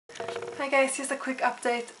Hi guys, just a quick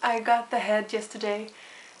update. I got the head yesterday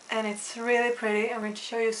and it's really pretty. I'm going to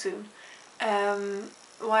show you soon.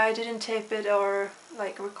 Why I didn't tape it or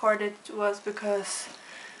record it was because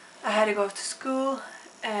I had to go to school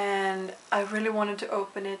and I really wanted to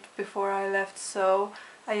open it before I left, so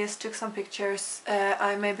I just took some pictures.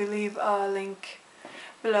 I maybe leave a link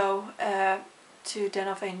below to Den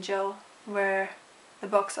of Angel where the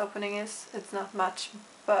box opening is. It's not much,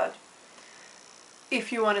 but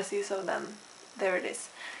if you want to see, so then there it is.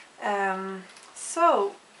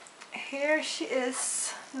 So here she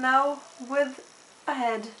is now with a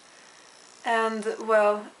head, and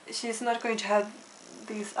well, she's not going to have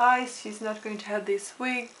these eyes, she's not going to have this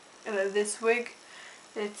wig.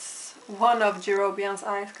 It's one of Jerobian's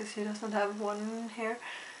eyes because she doesn't have one here,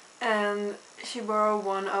 and she borrowed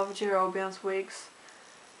one of Jerobian's wigs,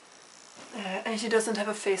 and she doesn't have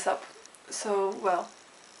a face up, so well.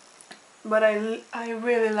 But I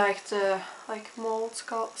really like the mold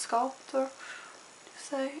sculptor to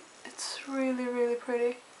say. It's really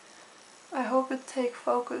pretty. I hope it take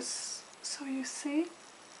focus so you see.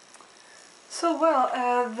 So well,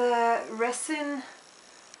 the resin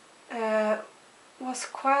was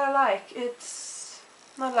quite alike. It's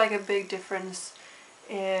not like a big difference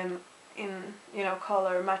in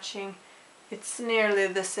color matching. It's nearly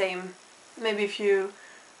the same. Maybe if you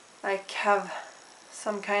have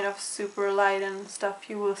some kind of super light and stuff,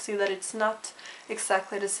 you will see that it's not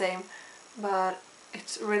exactly the same, but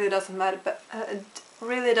it really doesn't matter. But it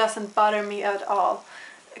really doesn't bother me at all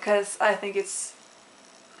because I think it's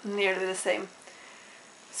nearly the same.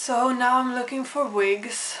 So now I'm looking for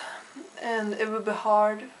wigs, and it will be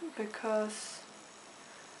hard because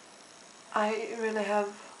I'm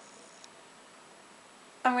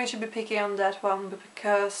going to be picky on that one,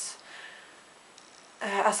 because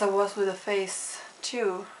as I was with the face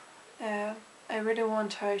too, I really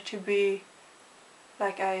want her to be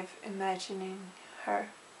like I'm imagining her.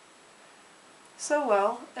 So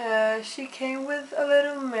well, she came with a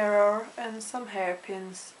little mirror and some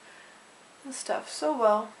hairpins and stuff. So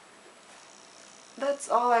well, that's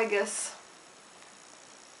all, I guess.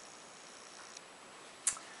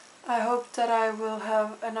 I hope that I will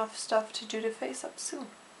have enough stuff to do the face up soon.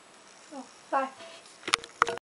 So bye.